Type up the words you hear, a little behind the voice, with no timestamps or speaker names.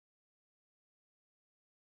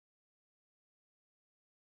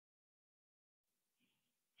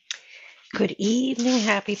Good evening,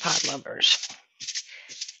 happy pot lovers.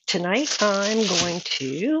 Tonight I'm going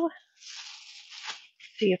to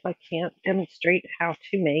see if I can't demonstrate how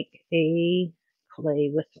to make a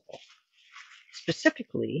clay whistle,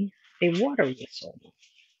 specifically a water whistle.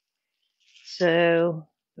 So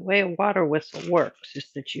the way a water whistle works is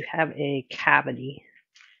that you have a cavity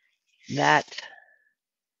that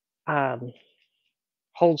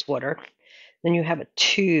holds water. Then you have a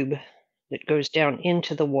tube that goes down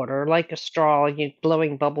into the water like a straw. You're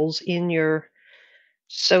blowing bubbles in your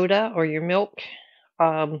soda or your milk.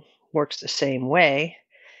 Works the same way,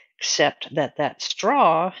 except that that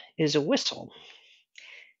straw is a whistle.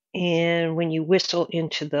 And when you whistle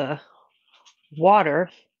into the water,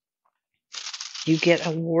 you get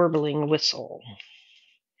a warbling whistle.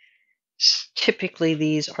 Typically,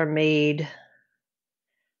 these are made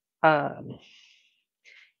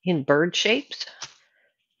in bird shapes,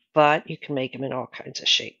 but you can make them in all kinds of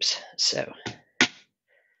shapes. So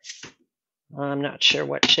I'm not sure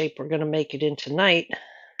what shape we're going to make it in tonight.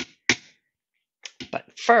 But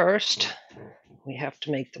first, we have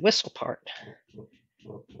to make the whistle part.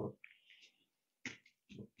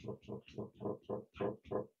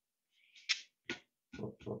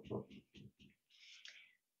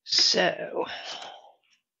 So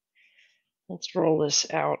let's roll this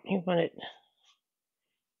out. You want it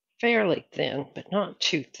fairly thin, but not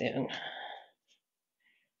too thin.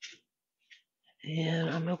 And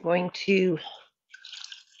I'm going to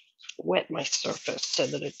wet my surface so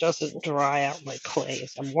that it doesn't dry out my clay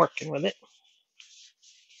as I'm working with it.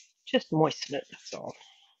 Just moisten it, that's all.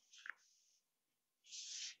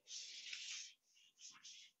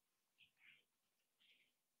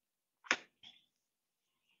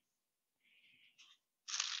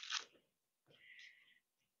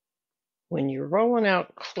 When you're rolling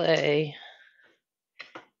out clay,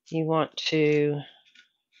 you want to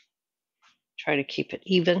try to keep it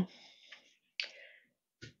even.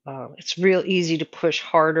 It's real easy to push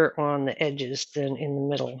harder on the edges than in the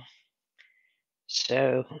middle.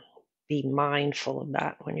 So be mindful of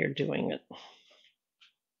that when you're doing it.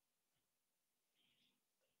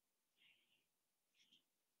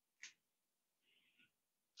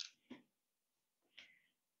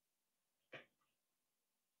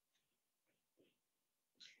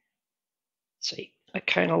 So I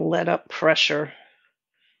kind of let up pressure.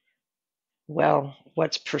 Well,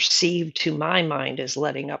 what's perceived to my mind is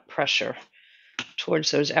letting up pressure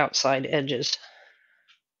towards those outside edges.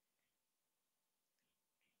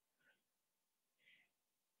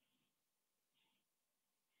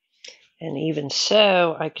 And even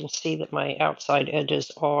so, I can see that my outside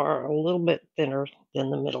edges are a little bit thinner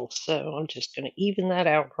than the middle. So I'm just going to even that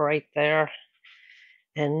out right there.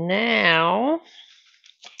 And now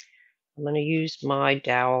I'm going to use my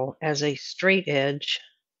dowel as a straight edge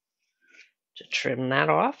to trim that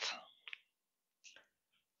off.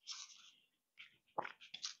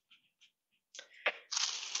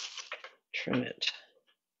 Trim it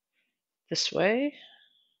this way.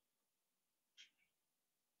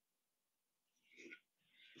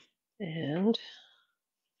 And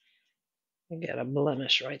I got a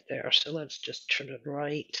blemish right there, so let's just trim it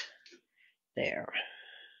right there.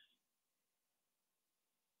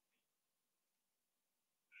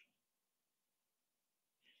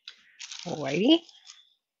 Alrighty.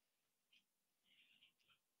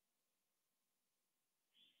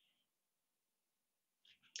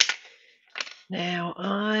 Now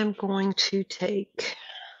I'm going to take,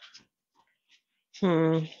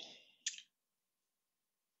 I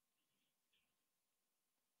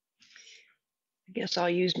guess I'll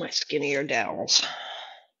use my skinnier dowels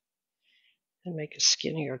and make a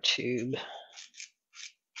skinnier tube.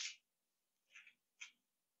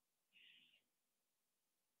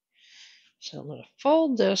 So I'm going to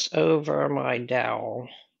fold this over my dowel.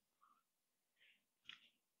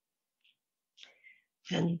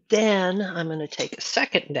 And then I'm going to take a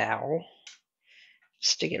second dowel,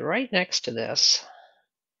 stick it right next to this,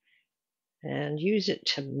 and use it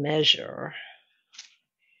to measure.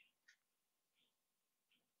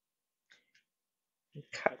 And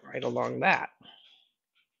cut right along that.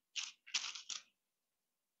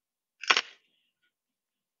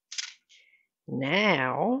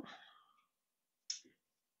 Now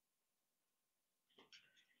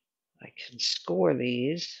I can score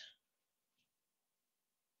these.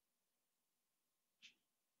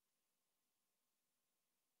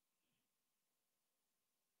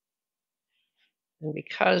 And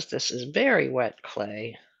because this is very wet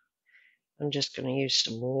clay, I'm just going to use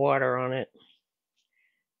some water on it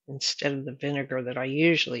instead of the vinegar that I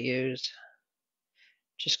usually use.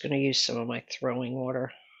 Just going to use some of my throwing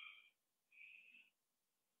water.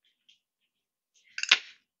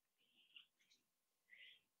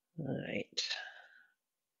 All right.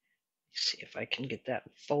 See if I can get that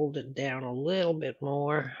folded down a little bit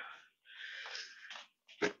more.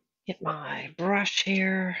 Get my brush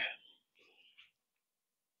here.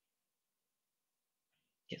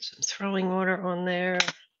 Get some throwing water on there.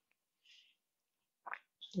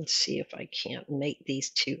 And see if I can't make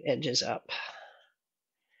these two edges up.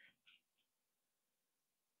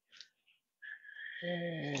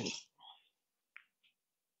 And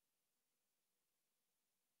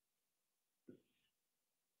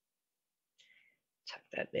tuck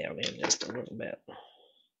that down in just a little bit.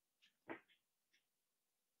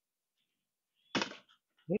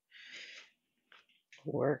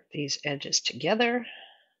 Work these edges together.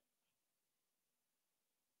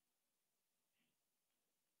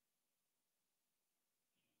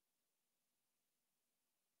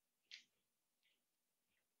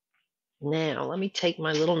 Now, let me take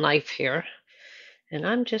my little knife here, and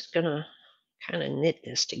I'm just going to kind of knit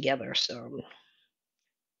this together some.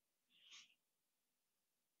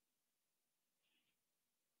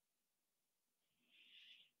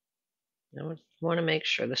 I want to make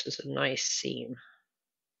sure this is a nice seam,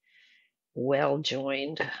 well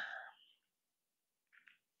joined.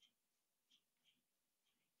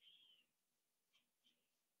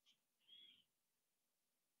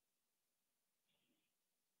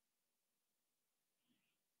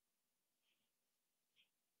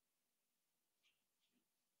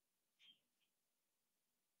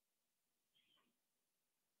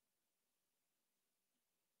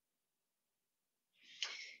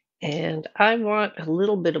 And I want a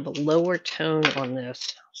little bit of a lower tone on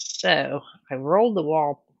this. So I rolled the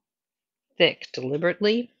wall thick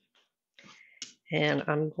deliberately. And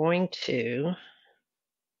I'm going to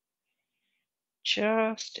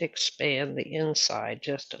just expand the inside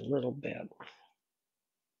just a little bit.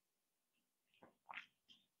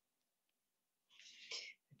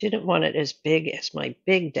 Didn't want it as big as my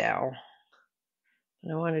big dowel.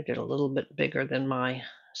 I wanted it a little bit bigger than my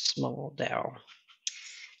small dowel.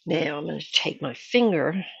 Now I'm going to take my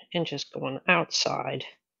finger and just go on the outside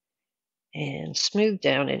and smooth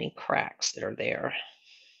down any cracks that are there.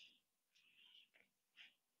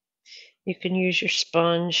 You can use your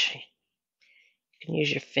sponge, you can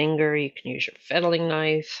use your finger, you can use your fettling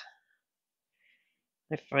knife.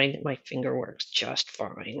 I find that my finger works just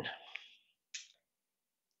fine.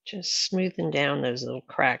 Just smoothing down those little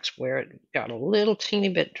cracks where it got a little teeny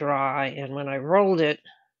bit dry, and when I rolled it,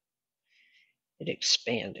 it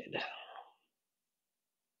expanded.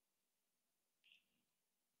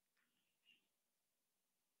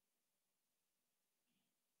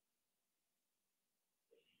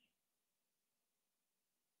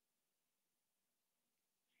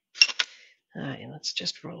 All right, let's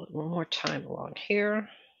just roll it one more time along here.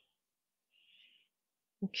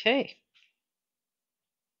 Okay,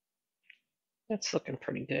 that's looking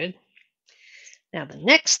pretty good. Now the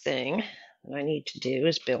next thing that I need to do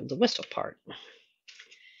is build the whistle part.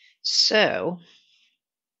 So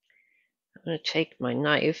I'm going to take my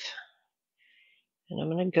knife and I'm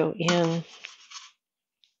going to go in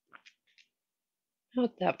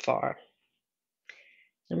not that far.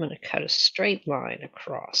 I'm going to cut a straight line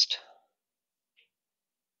across.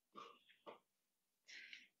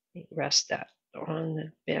 Rest that on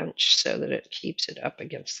the bench so that it keeps it up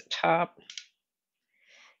against the top.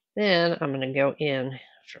 Then I'm going to go in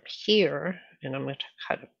from here and I'm going to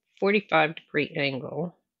cut a 45-degree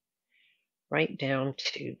angle right down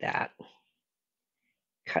to that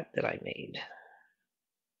cut that I made.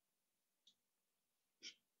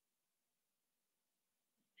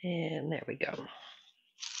 And there we go.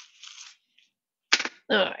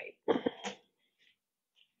 All right.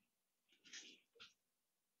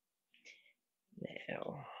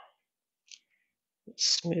 Now, let's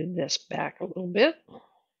smooth this back a little bit.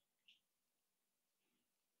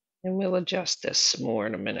 And we'll adjust this some more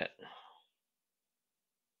in a minute.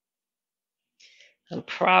 I'm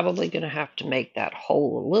probably going to have to make that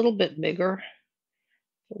hole a little bit bigger.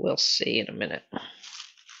 But we'll see in a minute.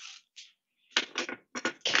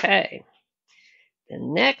 Okay. The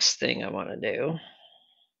next thing I want to do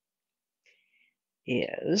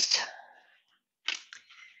is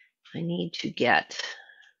I need to get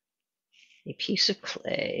a piece of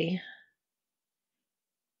clay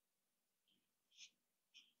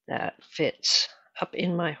that fits up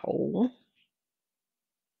in my hole.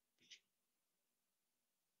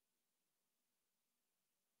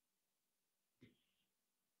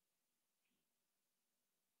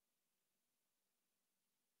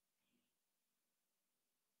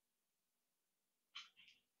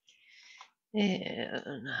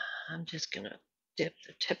 And I'm just going to dip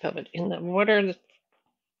the tip of it in the water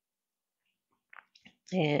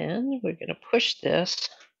And we're going to push this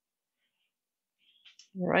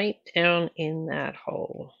right down in that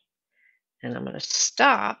hole. And I'm going to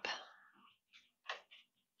stop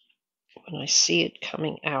when I see it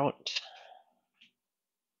coming out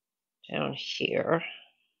down here.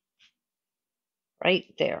 Right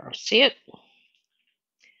there. See it?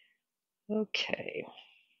 Okay.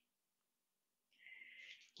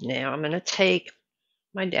 Now I'm going to take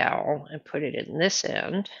my dowel and put it in this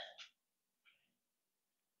end.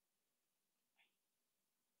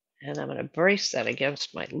 And I'm going to brace that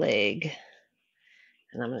against my leg.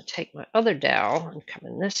 And I'm going to take my other dowel and come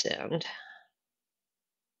in this end.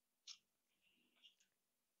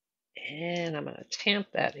 And I'm going to tamp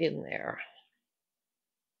that in there.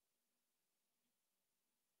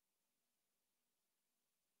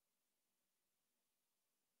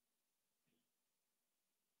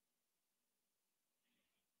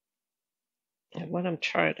 And what I'm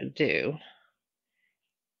trying to do,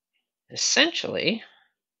 essentially,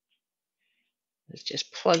 is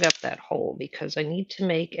just plug up that hole because I need to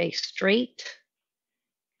make a straight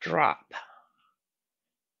drop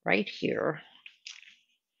right here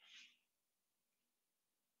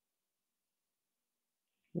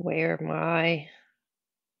where my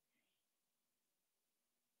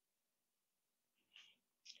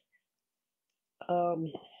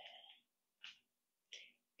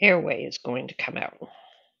airway is going to come out.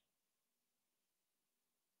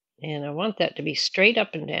 And I want that to be straight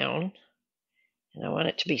up and down, and I want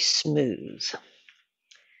it to be smooth.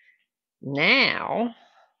 Now,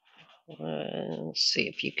 let's see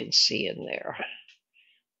if you can see in there.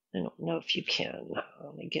 I don't know if you can.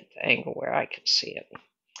 Let me get the angle where I can see it.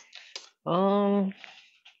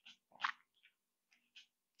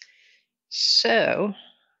 So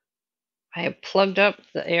I have plugged up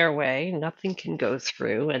the airway, nothing can go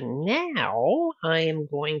through, and now I am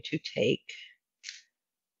going to take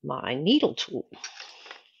my needle tool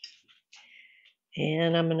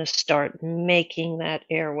and I'm going to start making that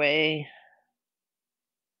airway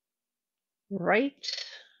right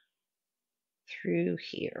through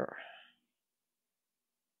here.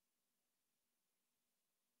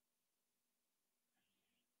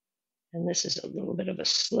 And this is a little bit of a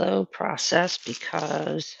slow process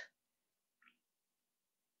because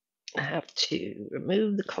I have to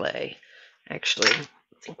remove the clay. Actually, I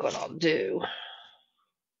think what I'll do,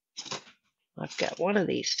 I've got one of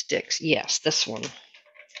these sticks. Yes, this one.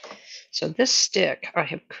 So this stick, I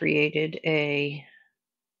have created a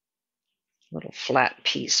little flat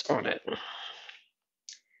piece on it.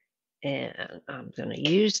 And I'm going to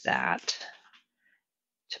use that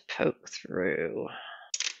to poke through.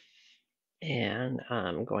 And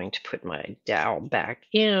I'm going to put my dowel back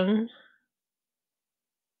in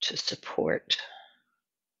to support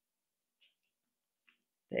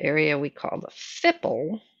the area we call the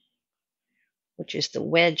fipple, which is the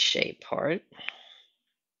wedge shaped part.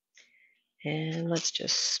 And let's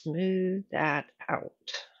just smooth that out.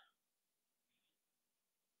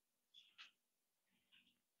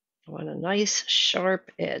 I want a nice sharp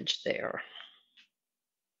edge there.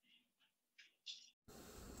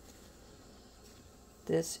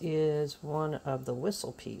 This is one of the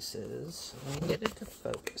whistle pieces. Let me get it to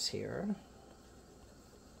focus here.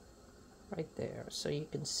 Right there. So you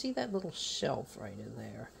can see that little shelf right in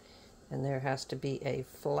there. And there has to be a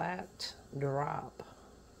flat drop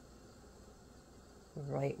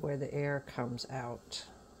right where the air comes out.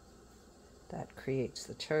 That creates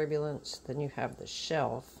the turbulence. Then you have the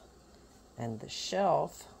shelf, and the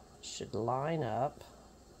shelf should line up.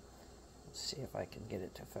 Let's see if I can get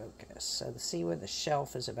it to focus. So see where the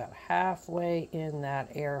shelf is about halfway in that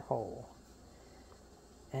air hole,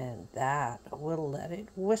 and that will let it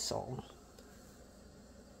whistle.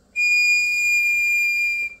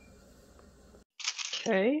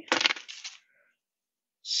 Okay,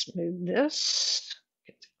 smooth this,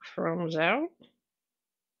 get the crumbs out.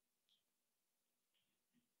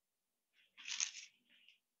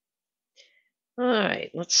 All right,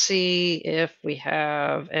 let's see if we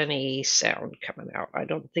have any sound coming out. I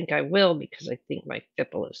don't think I will because I think my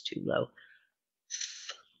fipple is too low.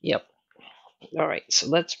 Yep. All right, so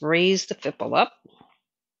let's raise the fipple up.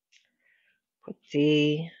 Put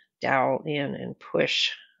the dowel in and push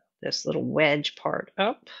this little wedge part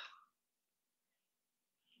up.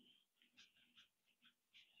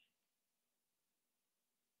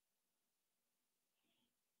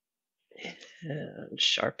 And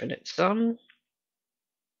sharpen it some.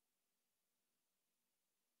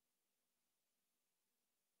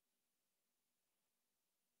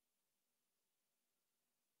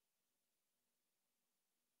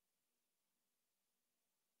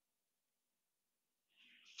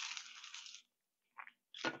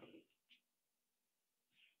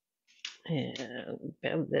 And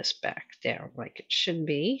bend this back down like it should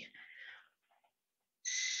be.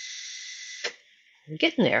 I'm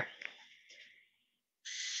getting there.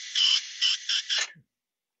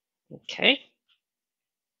 Okay.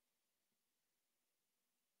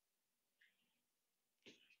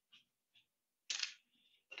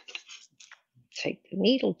 Take the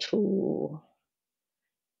needle tool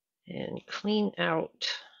and clean out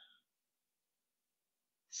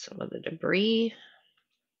some of the debris.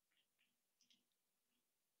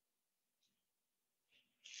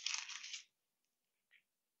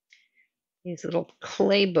 These little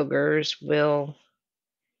clay boogers will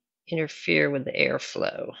interfere with the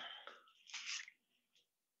airflow.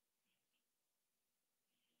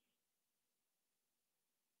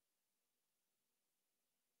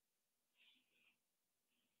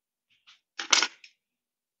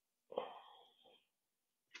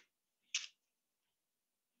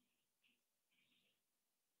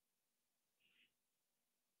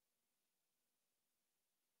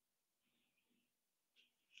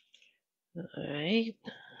 All right,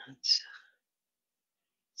 let's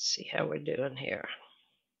see how we're doing here.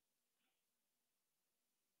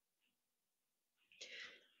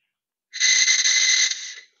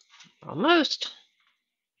 Almost.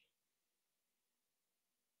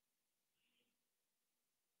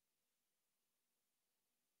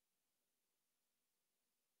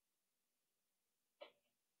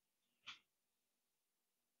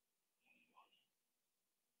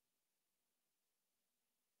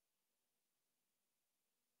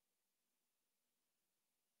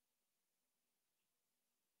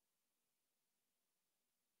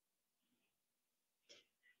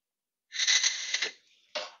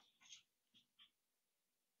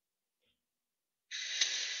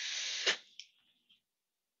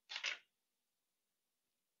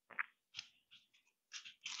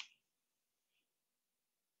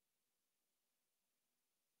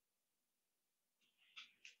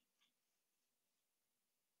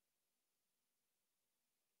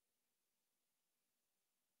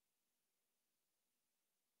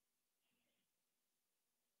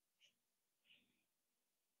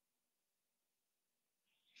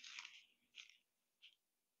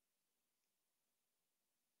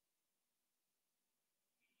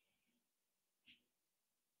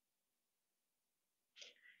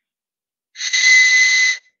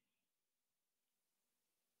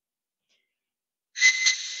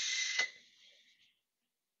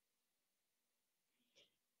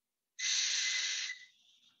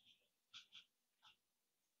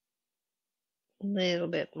 A little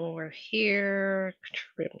bit more here.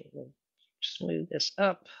 Smooth this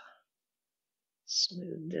up.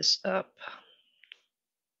 Smooth this up.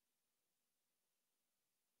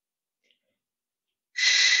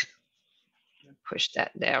 Push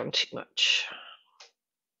that down too much.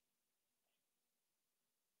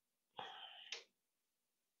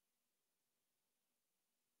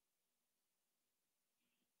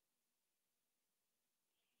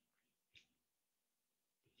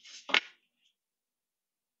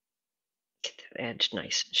 Get that edge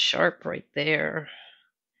nice and sharp right there.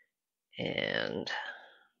 And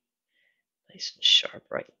nice and sharp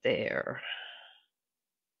right there.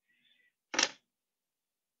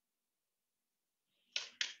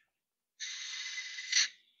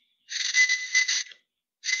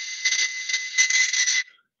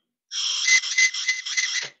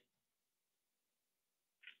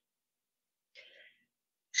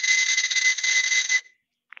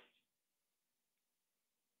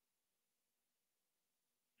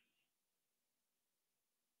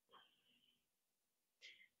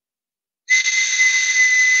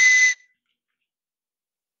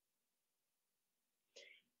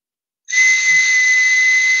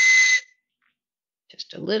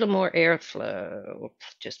 Just a little more airflow.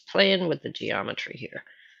 Just playing with the geometry here.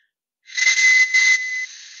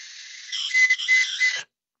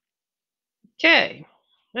 Okay,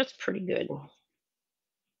 that's pretty good.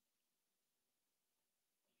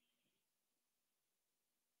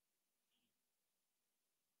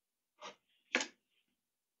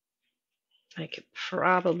 I could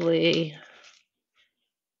probably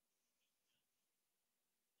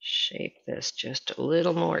shape this just a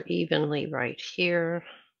little more evenly right here.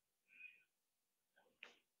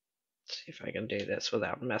 See if I can do this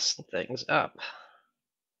without messing things up.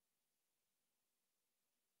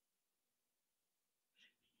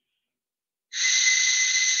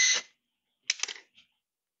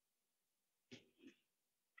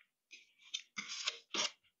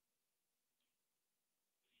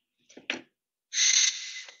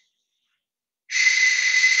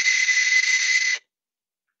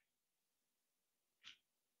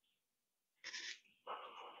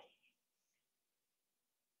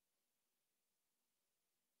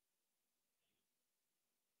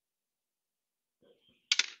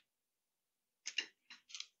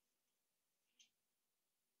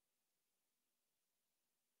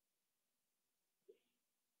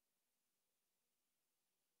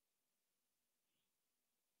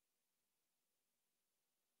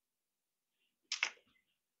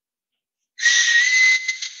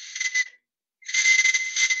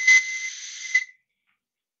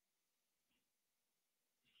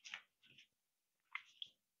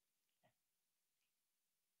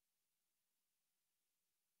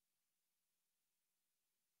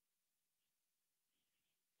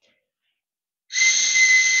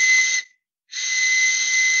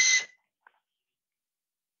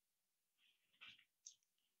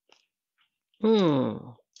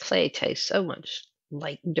 Clay tastes so much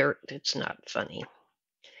like dirt, it's not funny.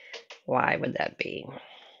 Why would that be?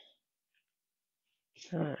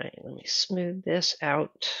 All right, let me smooth this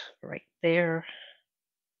out right there,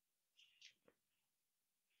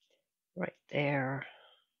 right there.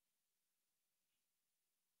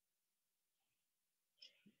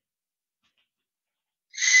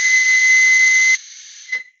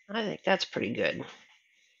 I think that's pretty good.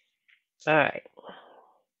 All right.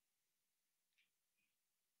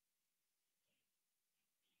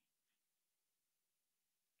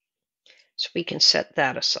 So we can set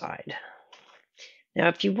that aside. Now,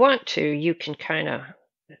 if you want to, you can kind of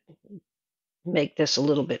make this a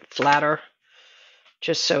little bit flatter,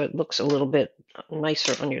 just so it looks a little bit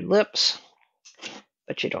nicer on your lips,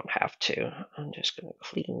 but you don't have to. I'm just going to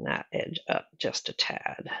clean that edge up just a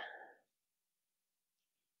tad.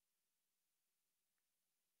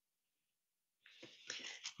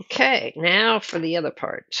 Okay, now for the other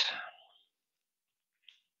part.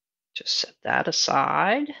 Just set that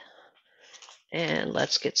aside. And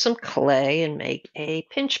let's get some clay and make a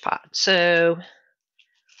pinch pot. So,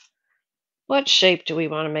 what shape do we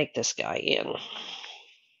want to make this guy in?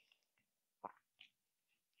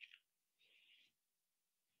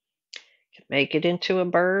 Can make it into a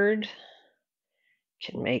bird.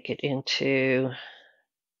 Can make it into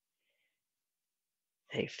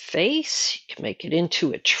a face. You can make it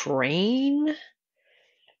into a train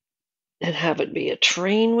and have it be a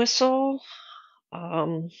train whistle.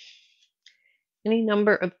 Any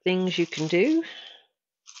number of things you can do.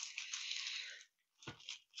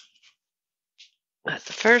 But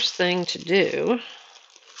the first thing to do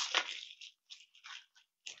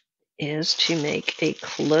is to make a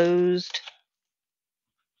closed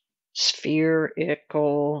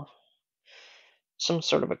spherical, some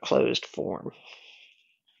sort of a closed form.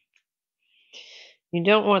 You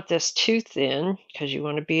don't want this too thin because you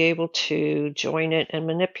want to be able to join it and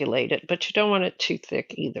manipulate it, but you don't want it too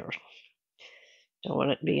thick either. Don't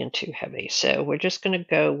want it being too heavy. So we're just going to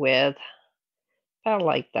go with about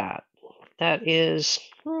like that. That is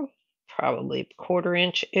probably 1/4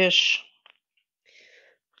 inch-ish.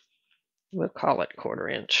 We'll call it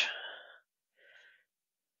 1/4 inch.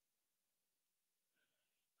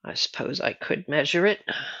 I suppose I could measure it.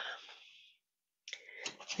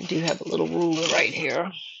 I do have a little ruler right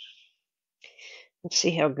here. Let's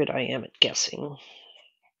see how good I am at guessing.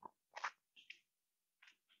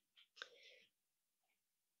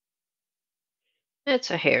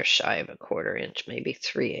 It's a hair shy of 1/4 inch, maybe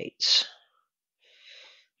 3/8.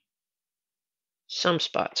 Some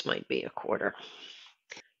spots might be 1/4.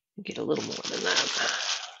 Get a little more than that.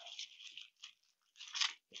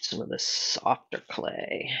 Get some of the softer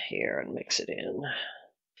clay here and mix it in.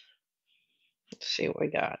 Let's see what we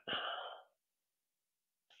got.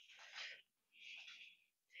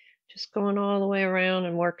 Just going all the way around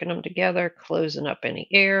and working them together, closing up any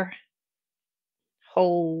air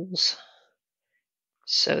holes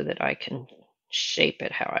so that I can shape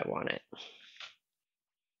it how I want it.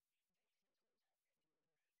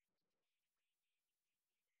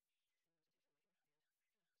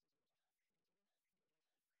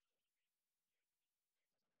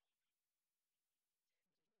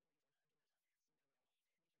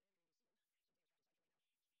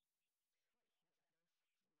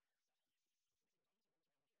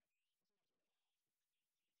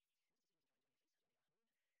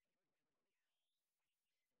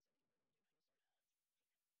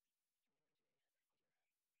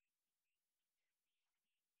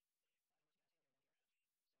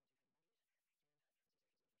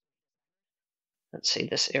 Let's see,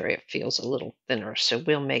 this area feels a little thinner, so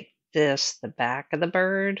we'll make this the back of the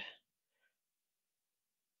bird.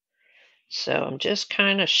 So I'm just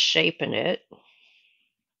kind of shaping it.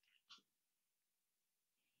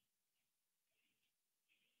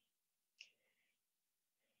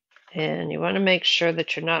 And you want to make sure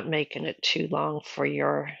that you're not making it too long for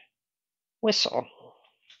your whistle.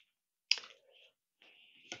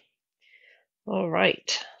 All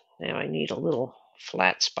right, now I need a little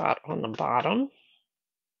flat spot on the bottom.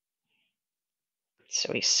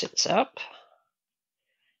 So he sits up.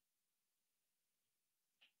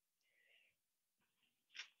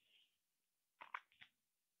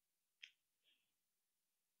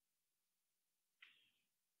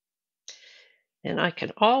 And I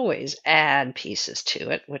can always add pieces to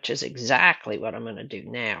it, which is exactly what I'm going to do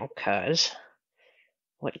now, because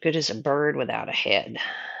what good is a bird without a head?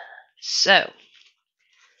 So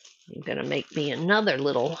I'm going to make me another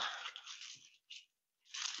little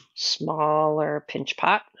smaller pinch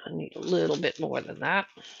pot. I need a little bit more than that.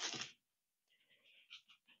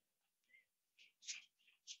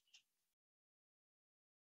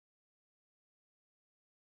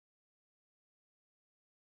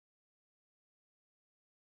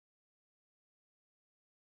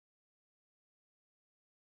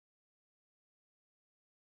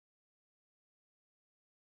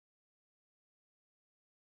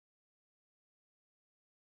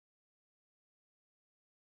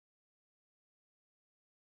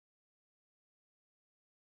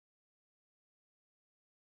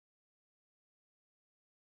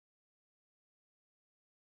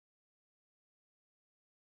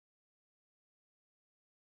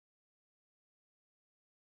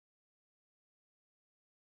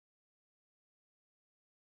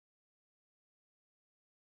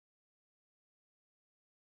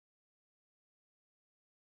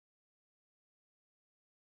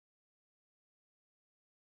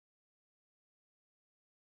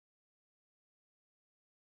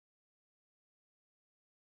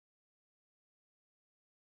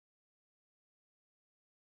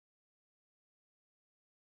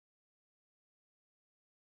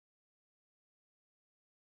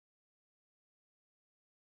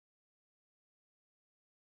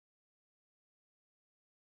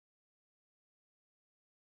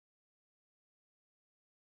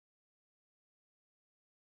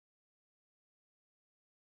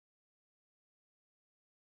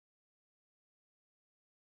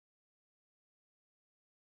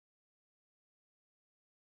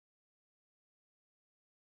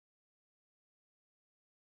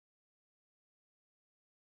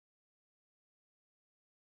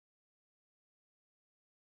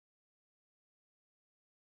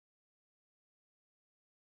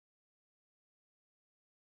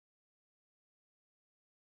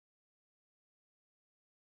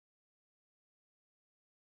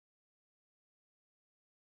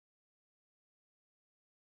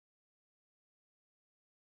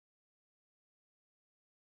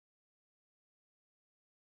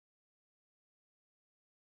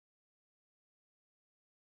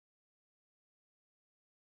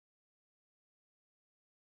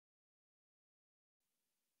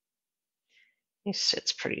 He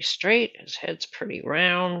sits pretty straight, his head's pretty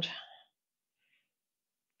round.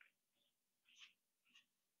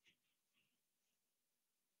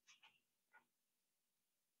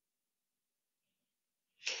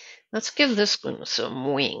 Let's give this one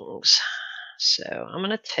some wings. So I'm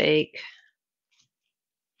going to take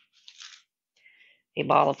a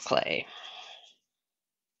ball of clay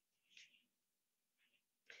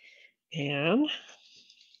and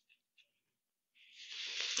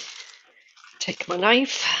take my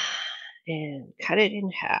knife and cut it in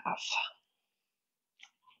half.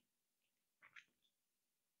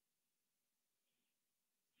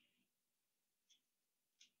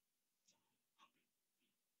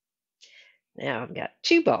 Now I've got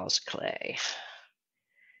 2 balls of clay.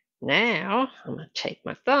 Now I'm going to take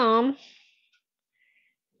my thumb,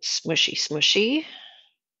 smushy, smushy,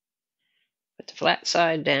 put the flat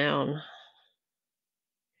side down,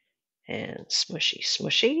 and smushy,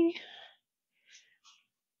 smushy.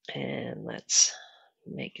 And let's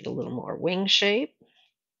make it a little more wing shape.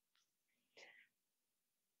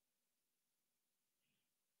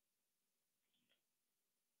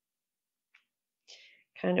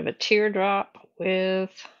 Kind of a teardrop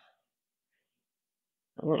with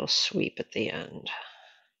a little sweep at the end.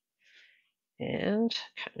 And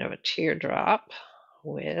kind of a teardrop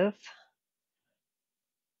with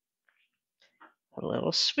a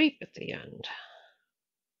little sweep at the end.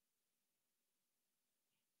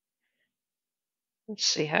 Let's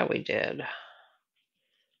see how we did.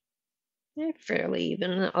 Fairly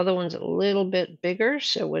even. The other one's a little bit bigger,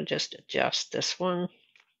 so we'll just adjust this one.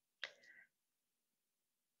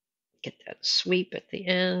 Get that sweep at the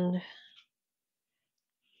end.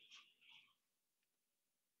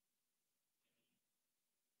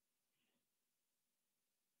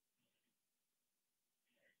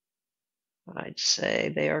 I'd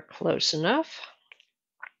say they are close enough.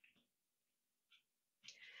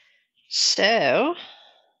 So,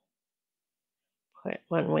 put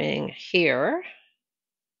one wing here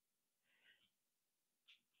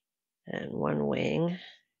and one wing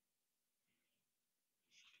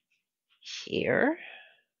here.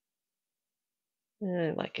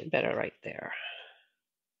 I like it better right there.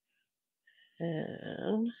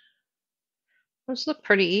 And those look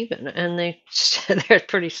pretty even, and they're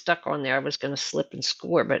pretty stuck on there. I was going to slip and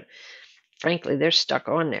score, but frankly, they're stuck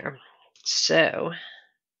on there. So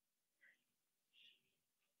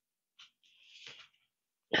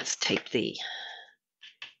let's take the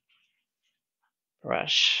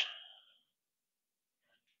brush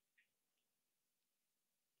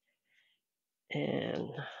and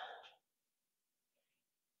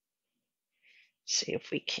see if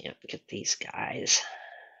we can't get these guys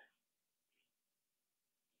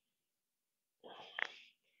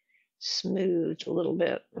smoothed a little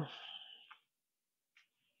bit.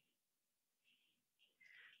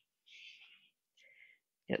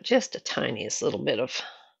 Just a tiniest little bit of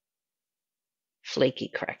flaky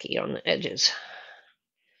cracky on the edges.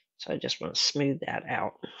 So I just want to smooth that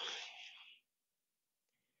out.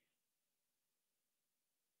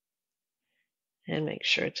 And make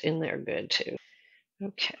sure it's in there good too.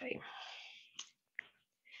 Okay.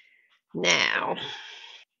 Now,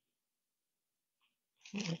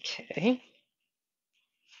 okay.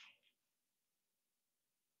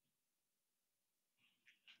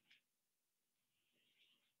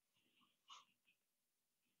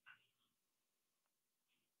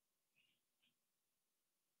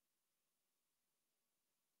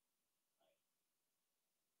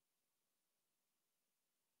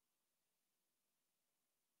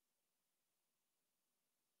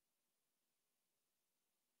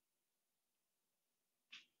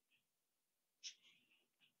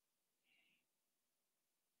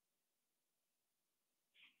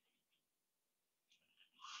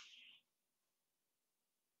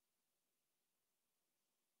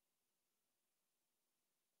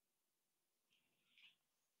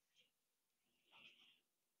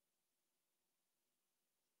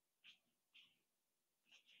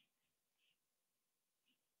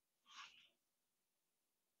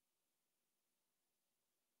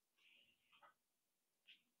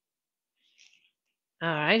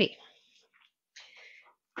 Alrighty.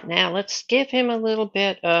 Now let's give him a little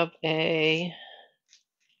bit of a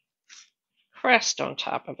crest on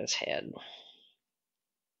top of his head.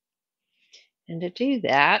 And to do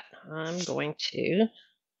that, I'm going to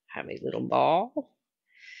have a little ball,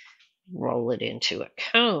 roll it into a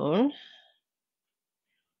cone,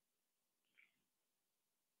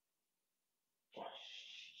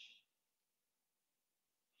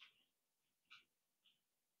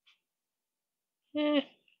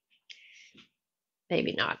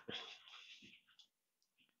 maybe not.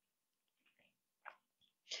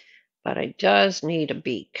 but it does need a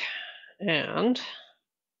beak. And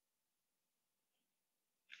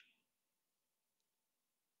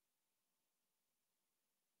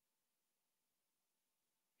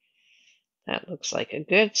that looks like a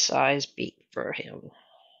good size beak for him.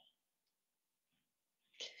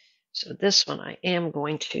 So this one I am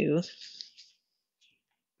going to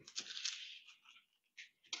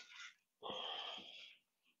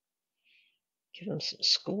give him some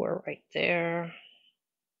score right there.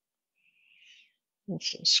 And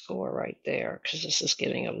some score right there, because this is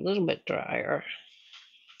getting a little bit drier.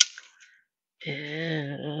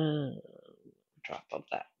 And drop of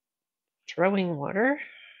that throwing water.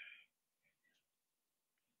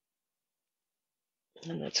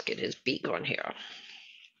 And let's get his beak on here.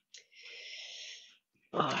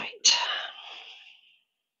 All right.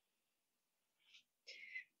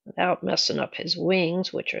 Without messing up his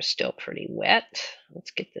wings, which are still pretty wet,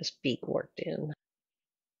 let's get this beak worked in.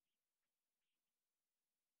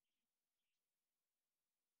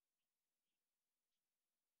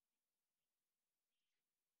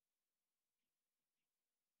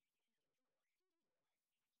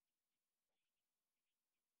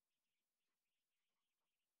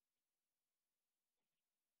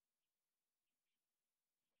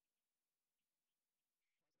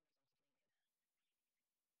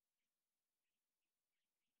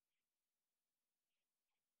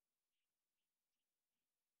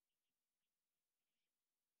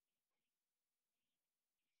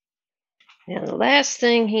 And the last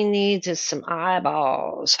thing he needs is some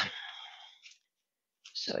eyeballs.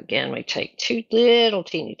 So again, we take two little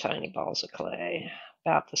teeny tiny balls of clay,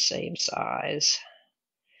 about the same size.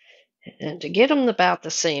 And to get them about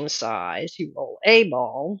the same size, you roll a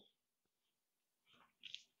ball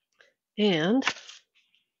and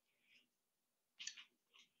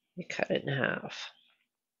you cut it in half.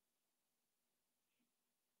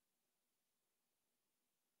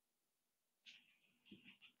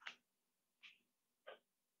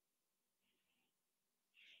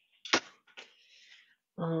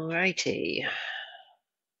 Alrighty.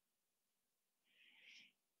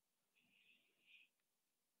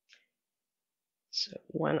 So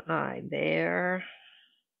one eye there.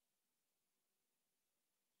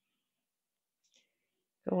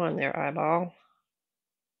 Go on there, eyeball.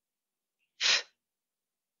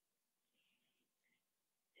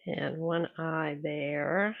 And one eye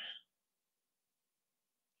there.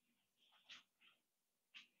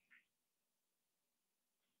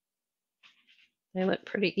 They look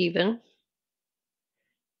pretty even,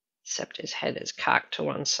 except his head is cocked to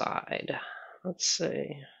one side. Let's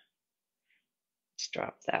see. Let's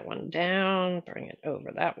drop that one down, bring it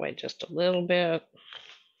over that way just a little bit.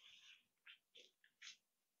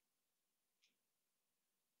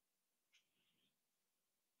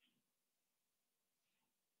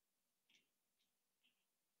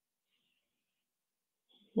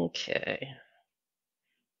 Okay.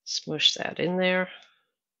 Smush that in there.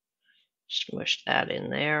 Smush that in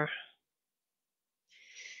there.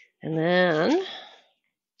 And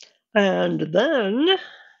then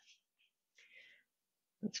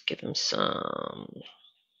let's give him some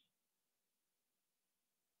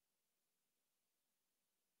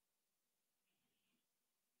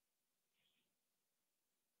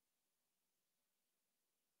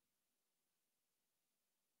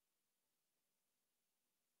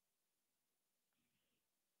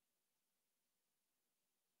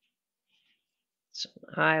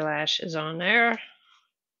eyelashes on there.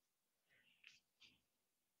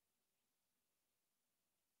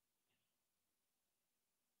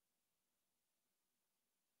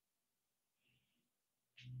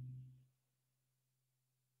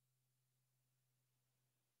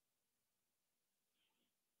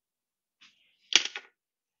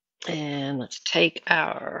 And let's take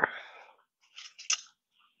our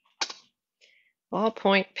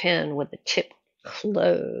ballpoint pen with the tip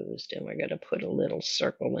closed, and we're going to put a little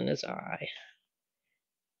circle in his eye.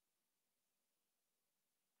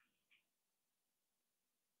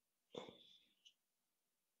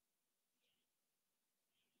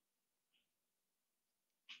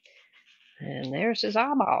 And there's his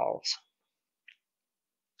eyeballs.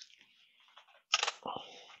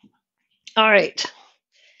 All right,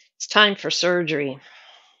 it's time for surgery.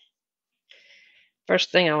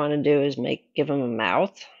 First thing I want to do is give him a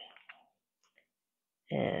mouth.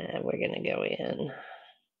 And we're going to go in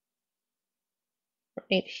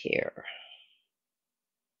right here.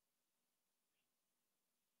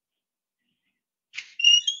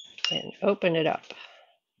 And open it up.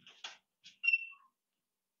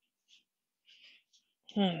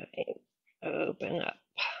 All right, open up.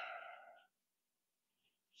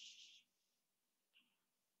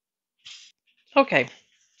 Okay,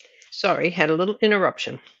 sorry, had a little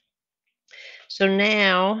interruption. So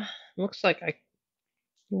now, looks like I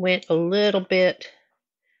went a little bit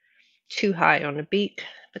too high on the beak,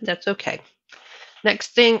 but that's okay.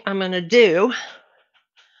 Next thing I'm going to do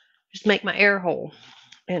is make my air hole.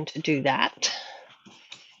 And to do that,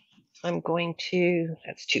 I'm going to,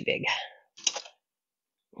 that's too big.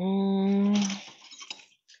 I'm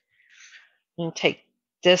going to take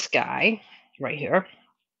this guy right here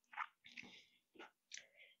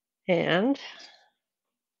and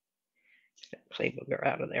clay booger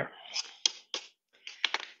out of there.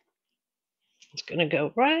 It's going to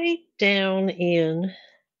go right down in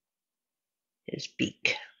his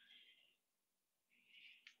beak.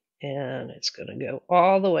 And it's going to go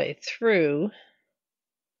all the way through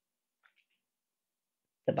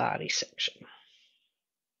the body section.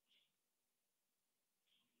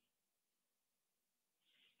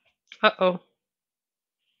 Uh-oh.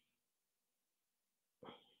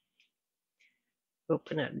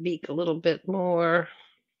 Open that beak a little bit more.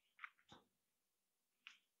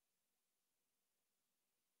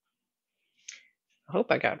 I hope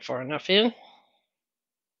I got far enough in.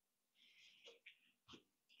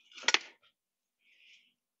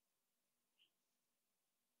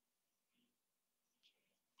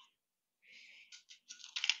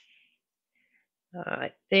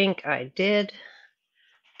 I think I did.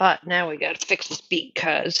 But now we got to fix his beak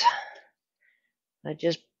because I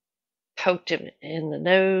just poked him in the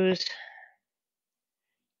nose.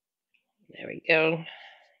 There we go.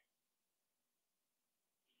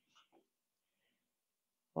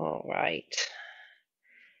 All right.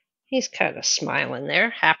 He's kind of smiling there,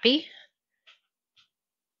 happy.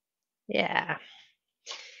 Yeah.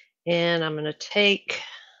 And I'm going to take,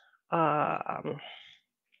 let's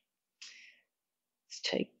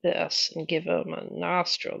take this and give him a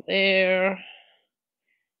nostril there.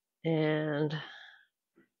 And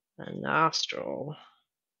a nostril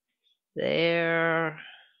there.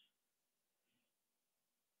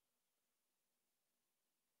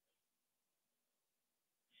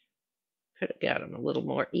 Could have got him a little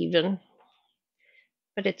more even,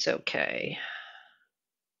 but it's okay.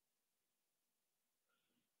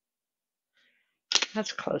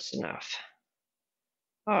 That's close enough.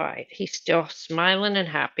 All right, he's still smiling and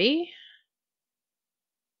happy.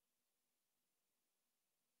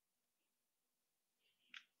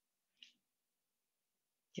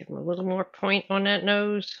 Give him a little more point on that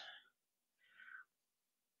nose.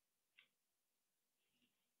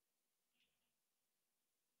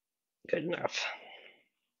 Good enough.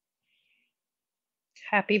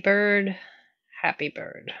 Happy bird, happy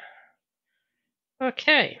bird.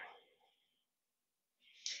 Okay.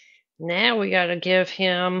 Now we got to give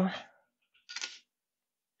him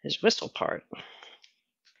his whistle part.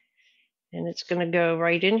 And it's going to go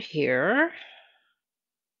right in here.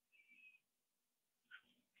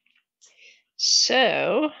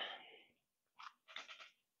 So,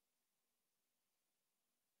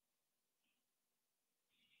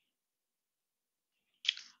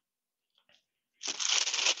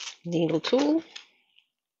 needle tool.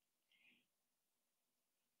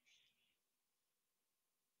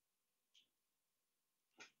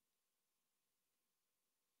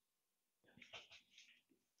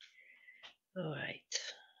 All right.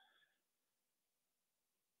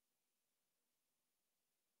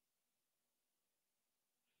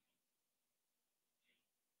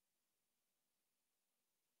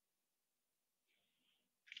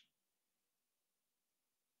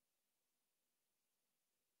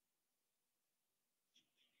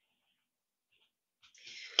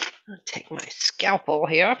 I'll take my scalpel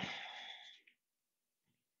here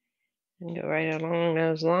and go right along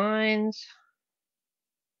those lines.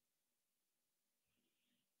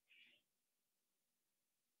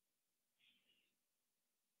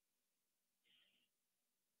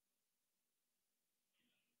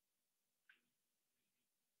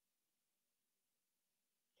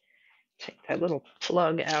 Take that little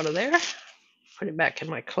plug out of there, put it back in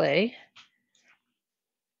my clay,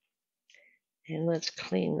 and let's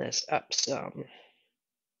clean this up some.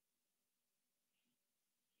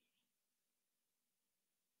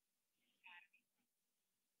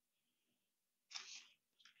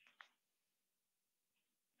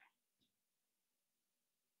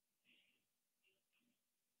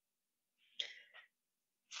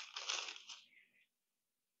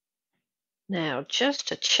 Now, just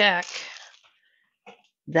to check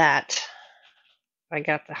that I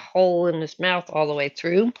got the hole in his mouth all the way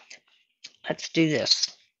through, let's do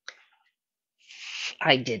this.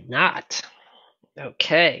 I did not.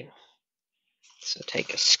 Okay. So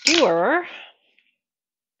take a skewer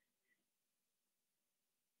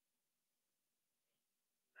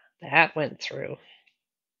That went through.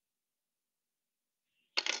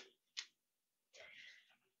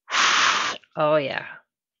 Oh, yeah.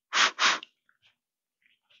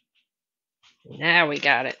 Now we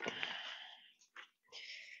got it.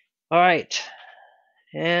 All right.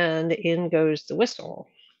 And in goes the whistle.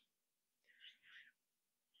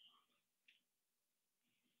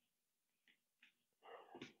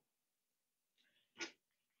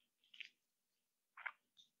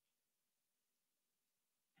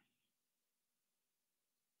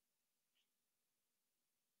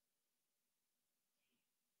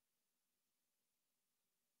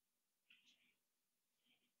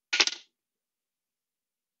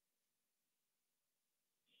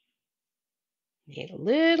 Need a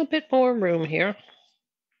little bit more room here.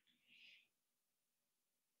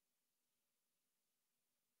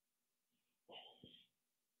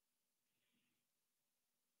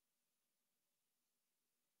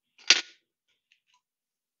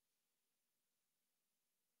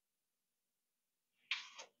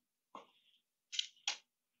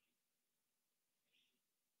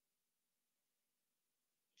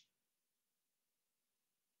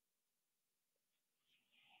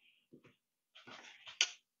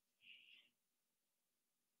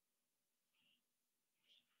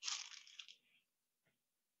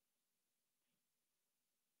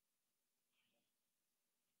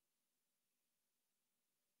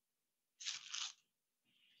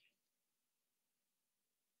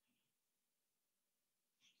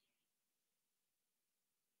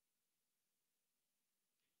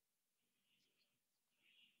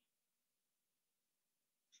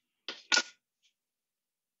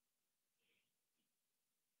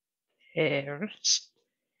 There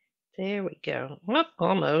we go. Oh,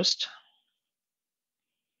 almost.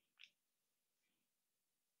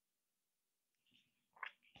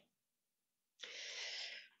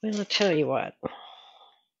 Well, I'll tell you what.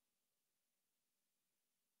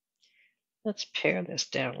 Let's pare this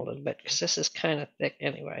down a little bit because this is kind of thick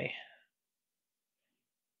anyway.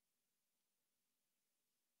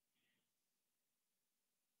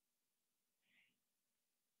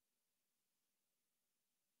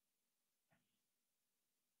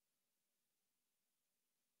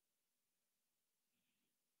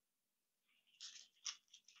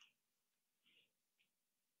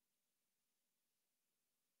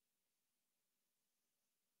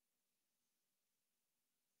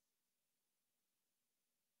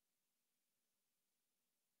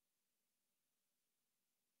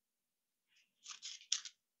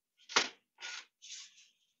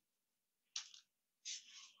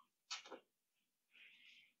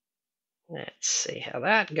 Let's see how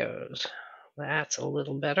that goes. That's a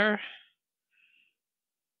little better.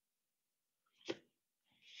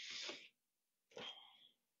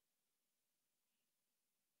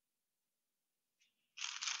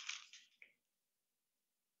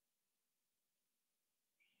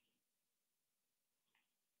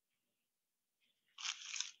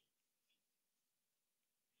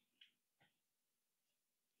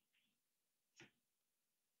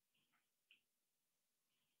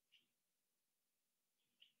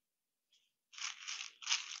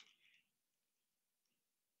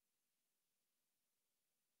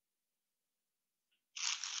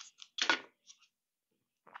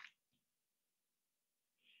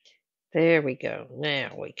 There we go.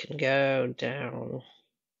 Now we can go down.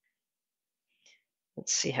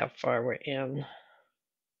 Let's see how far we're in.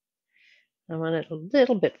 I want it a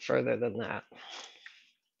little bit further than that.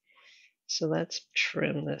 So let's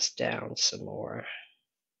trim this down some more.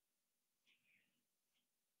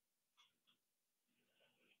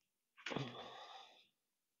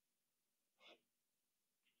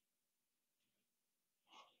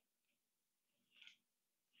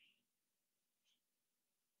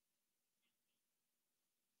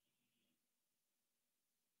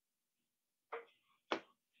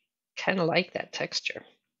 Kind of like that texture.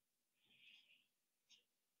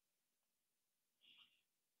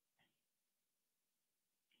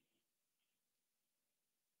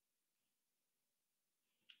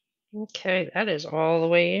 Okay, that is all the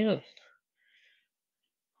way in.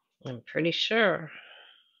 I'm pretty sure.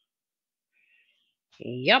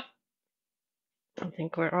 Yep, I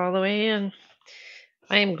think we're all the way in.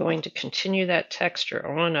 I am going to continue that texture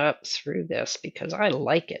on up through this because I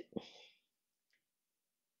like it.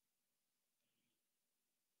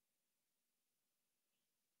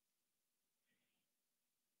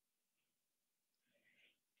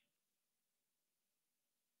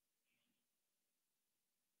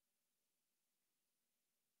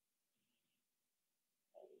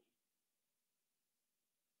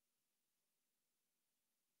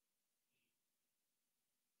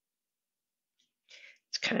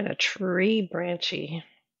 It's kind of tree branchy.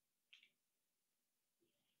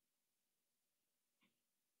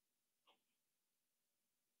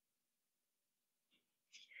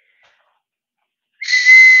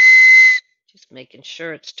 Just making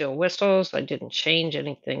sure it still whistles. I didn't change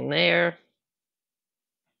anything there.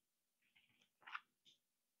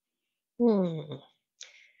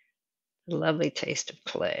 Lovely taste of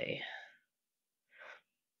clay.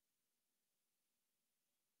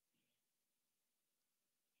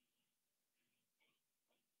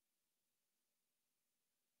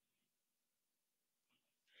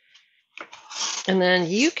 And then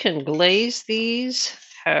you can glaze these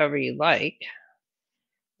however you like,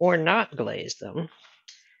 or not glaze them.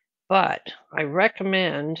 But I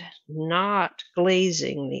recommend not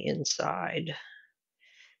glazing the inside.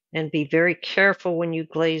 And be very careful when you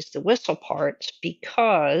glaze the whistle parts,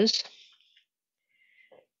 because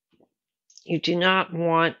you do not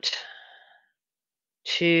want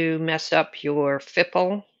to mess up your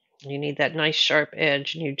fipple. You need that nice sharp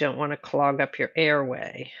edge, and you don't want to clog up your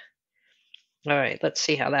airway. All right, let's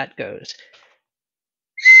see how that goes.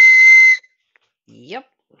 Yep.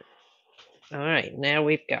 All right, now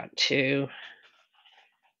we've got to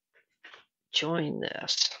join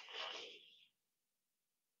this.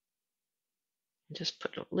 Just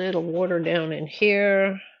put a little water down in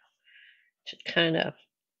here to kind of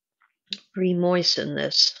re-moisten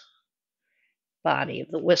this body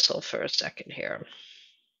of the whistle for a second here.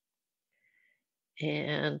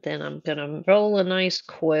 And then I'm going to roll a nice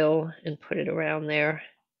coil and put it around there.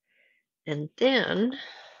 And then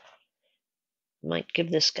might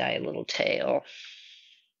give this guy a little tail.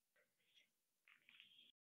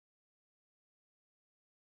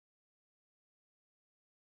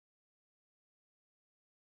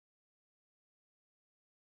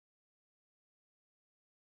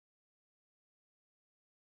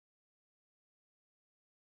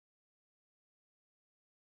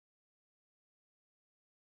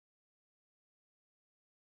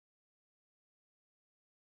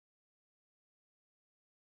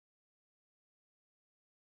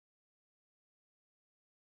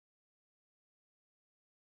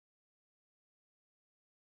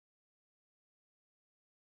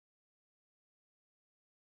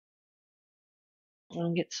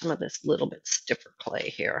 I'll get some of this little bit stiffer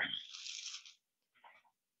clay here.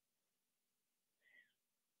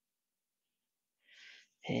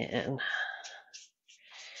 And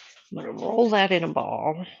I'm going to roll that in a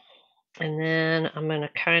ball. And then I'm going to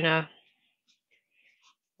kind of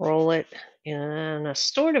roll it in a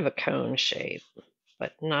sort of a cone shape,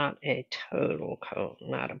 but not a total cone,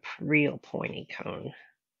 not a real pointy cone.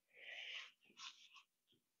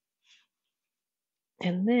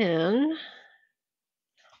 And then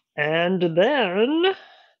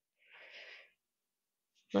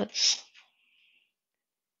let's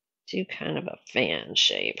do kind of a fan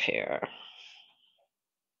shape here.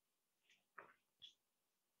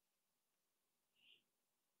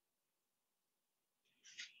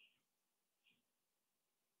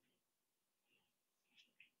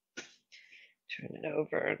 Turn it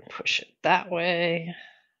over and push it that way.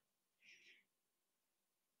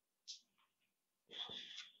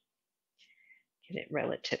 Get it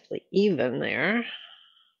relatively even there.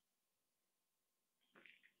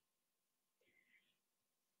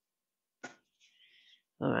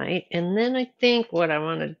 All right, and then I think what I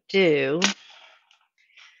want to do, let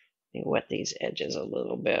me wet these edges a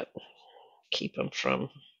little bit, keep them from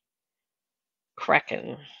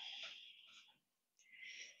cracking.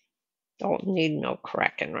 Don't need no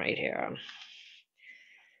cracking right here.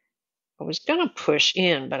 I was going to push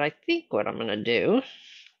in, but I think what I'm going to do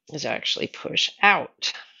is actually push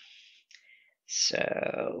out.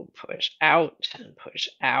 So push out and push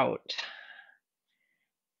out.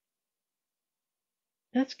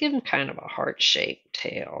 Let's give him kind of a heart-shaped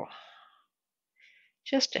tail.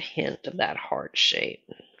 Just a hint of that heart shape.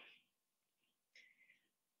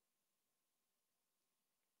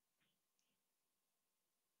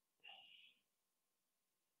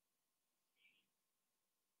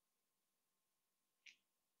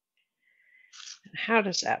 How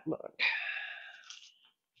does that look?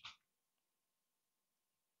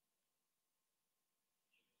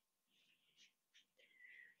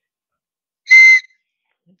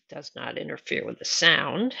 It does not interfere with the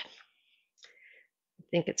sound. I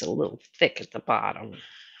think it's a little thick at the bottom.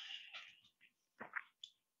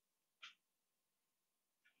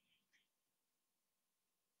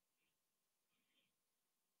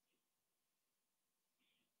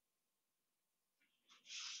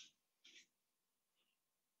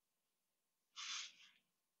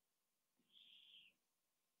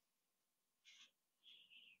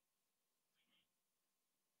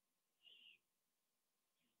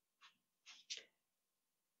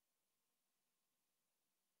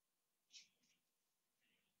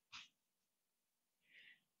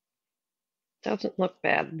 Doesn't look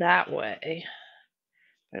bad that way,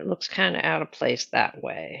 but it looks kind of out of place that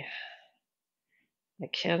way. I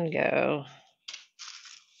can go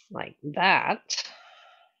like that.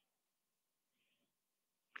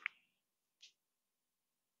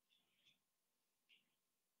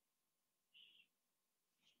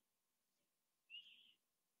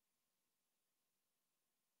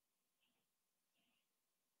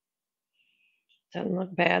 Doesn't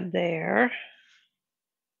look bad there.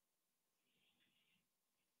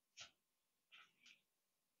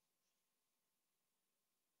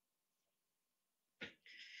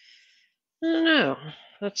 I don't know.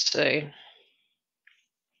 Let's see. It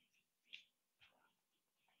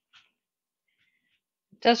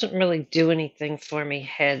doesn't really do anything for me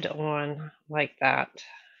head on like that.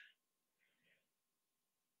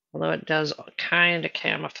 Although it does kind of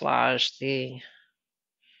camouflage the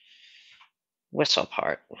whistle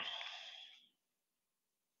part.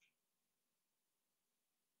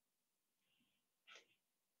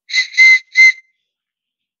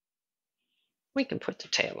 We can put the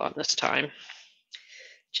tail on this time,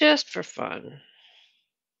 just for fun.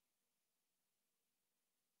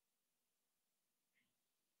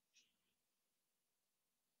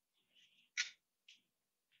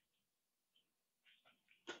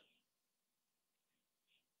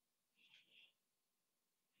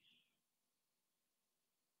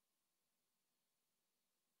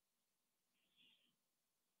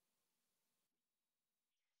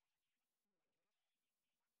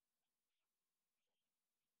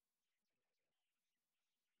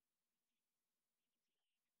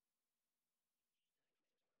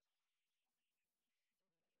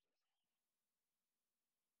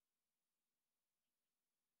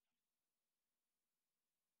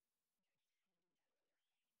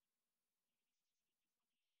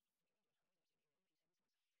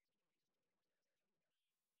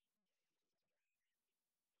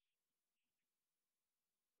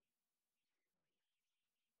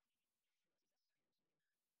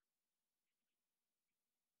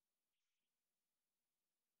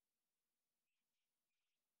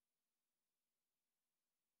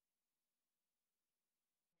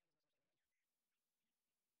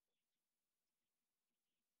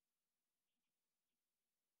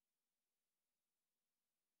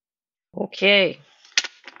 Okay,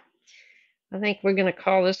 I think we're going to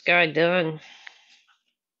call this guy done.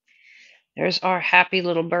 There's our happy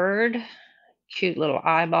little bird, cute little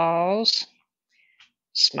eyeballs,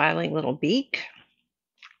 smiling little beak,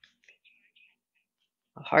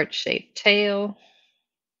 a heart-shaped tail,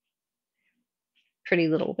 pretty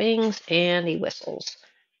little wings, and he whistles.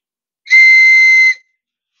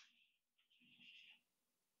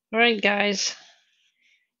 All right, guys,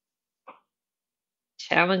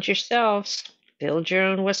 challenge yourselves. Build your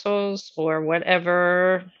own whistles or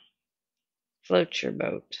whatever floats your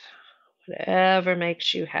boat. Whatever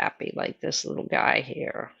makes you happy, like this little guy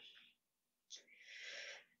here.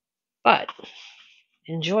 But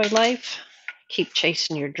enjoy life, keep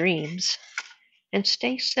chasing your dreams, and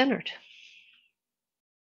stay centered.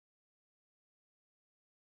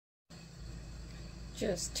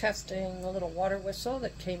 Just testing a little water whistle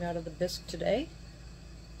that came out of the bisque today.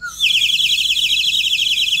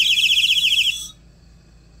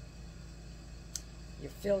 You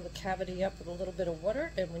fill the cavity up with a little bit of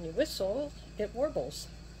water, and when you whistle, it warbles.